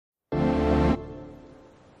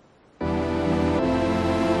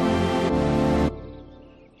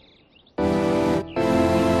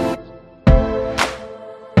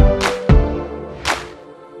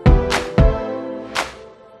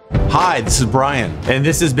Hi, this is Brian. And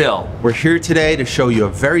this is Bill. We're here today to show you a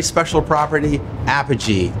very special property,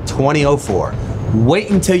 Apogee 2004. Wait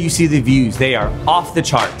until you see the views. They are off the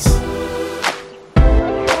charts.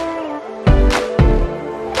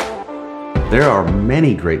 There are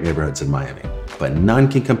many great neighborhoods in Miami, but none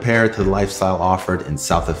can compare to the lifestyle offered in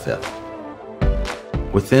South of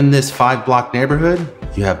 5th. Within this 5-block neighborhood,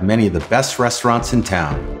 you have many of the best restaurants in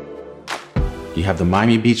town. You have the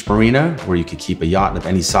Miami Beach Marina, where you could keep a yacht of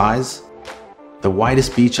any size, the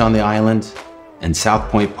widest beach on the island, and South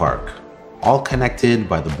Pointe Park, all connected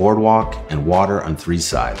by the boardwalk and water on 3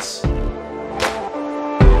 sides.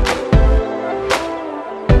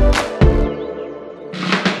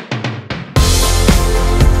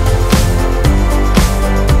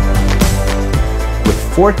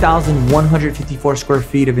 With 4,154 square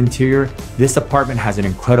feet of interior, this apartment has an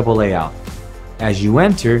incredible layout. As you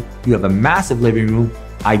enter, you have a massive living room,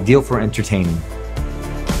 ideal for entertaining.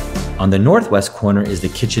 On the northwest corner is the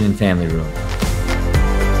kitchen and family room.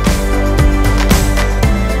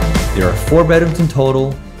 There are 4 bedrooms in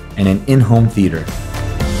total and an in-home theater.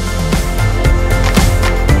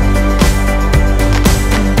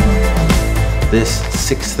 This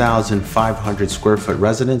 6,500 square foot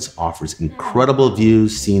residence offers incredible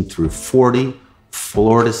views seen through 40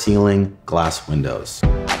 floor-to-ceiling glass windows.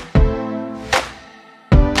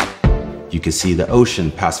 You can see the ocean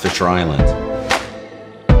past Fisher Island,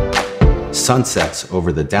 sunsets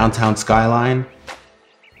over the downtown skyline,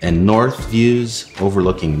 and north views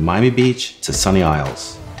overlooking Miami Beach to Sunny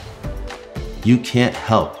Isles. You can't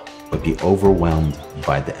help but be overwhelmed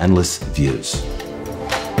by the endless views.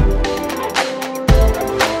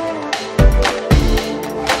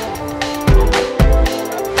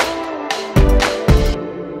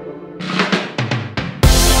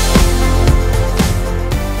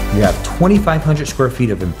 You have 2,500 square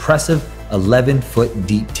feet of impressive 11-foot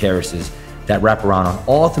deep terraces that wrap around on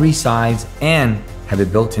all 3 sides and have a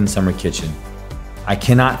built-in summer kitchen. I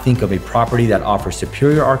cannot think of a property that offers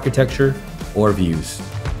superior architecture or views.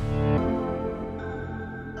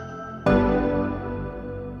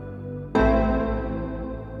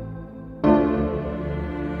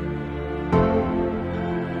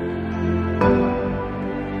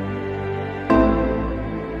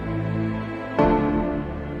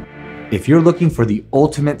 If you're looking for the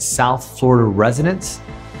ultimate South Florida residence,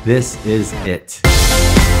 this is it.